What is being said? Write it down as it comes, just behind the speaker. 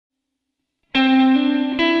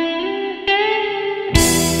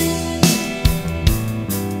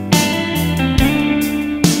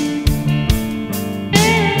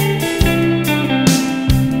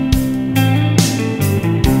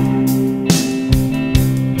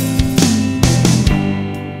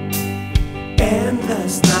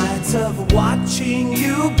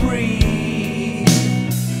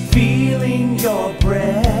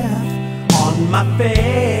my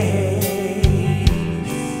face.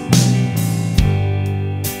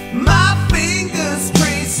 My fingers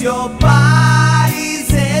trace your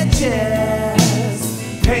body's edges,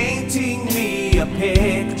 painting me a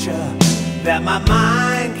picture that my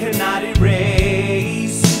mind cannot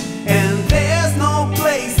erase. And there's no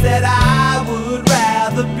place that I would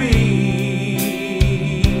rather be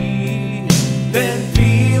than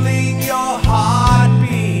feeling your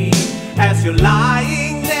heartbeat as you're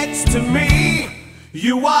lying next to me.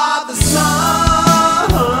 You are the sun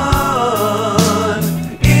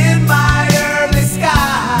in my early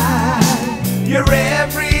sky. You're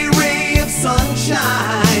every ray of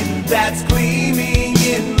sunshine that's gleaming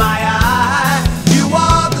in my eye. You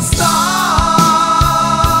are the stars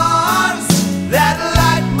that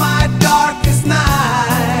light my darkest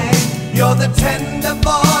night. You're the tender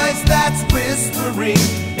voice that's whispering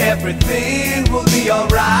everything will be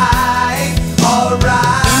alright,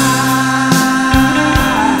 alright.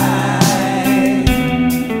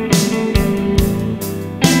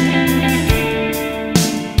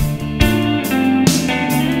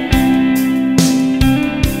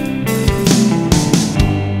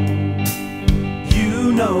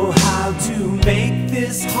 You know how to make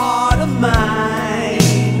this heart of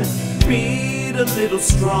mine beat a little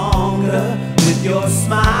stronger with your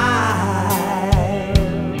smile.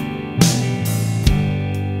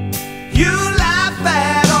 You laugh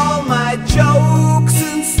at all my jokes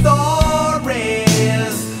and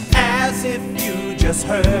stories as if you just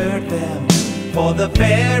heard them for the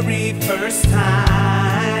very first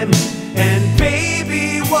time. And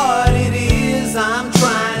baby, what it is I'm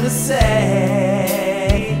trying to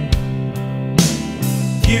say,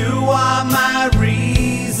 you are my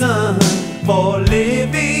reason for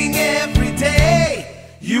living every day.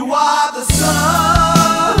 You are the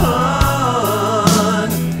sun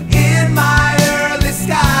in my early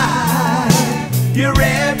sky. You're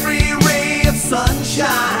every ray of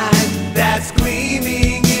sunshine that's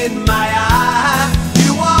gleaming in my eye.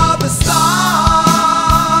 You are the stars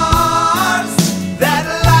that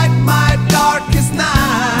light my darkest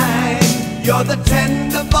night. You're the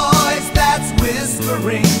tender voice that's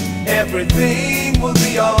whispering everything will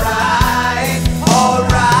be alright,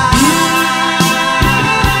 alright.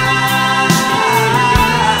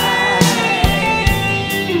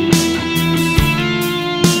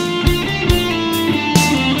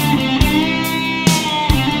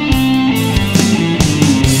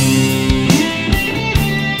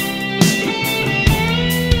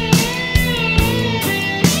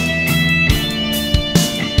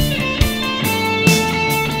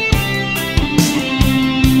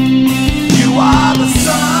 You are the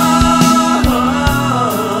sun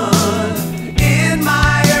in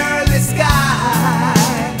my early sky.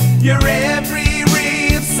 You're every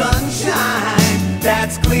ray of sunshine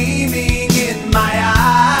that's gleaming in my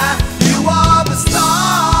eye. You are the stars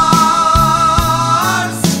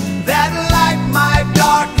that light my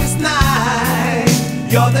darkest night.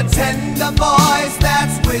 You're the tender voice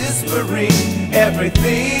that's whispering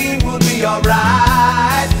everything will be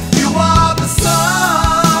alright. You are the sun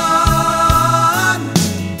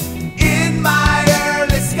in my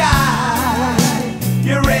early sky.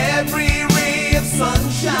 You're every ray of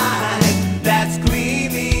sunshine that's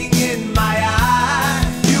gleaming in my eye.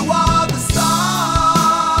 You are the stars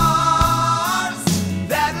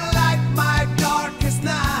that light my darkest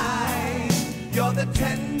night. You're the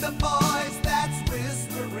tender voice that's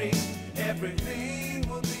whispering everything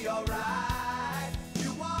will be alright.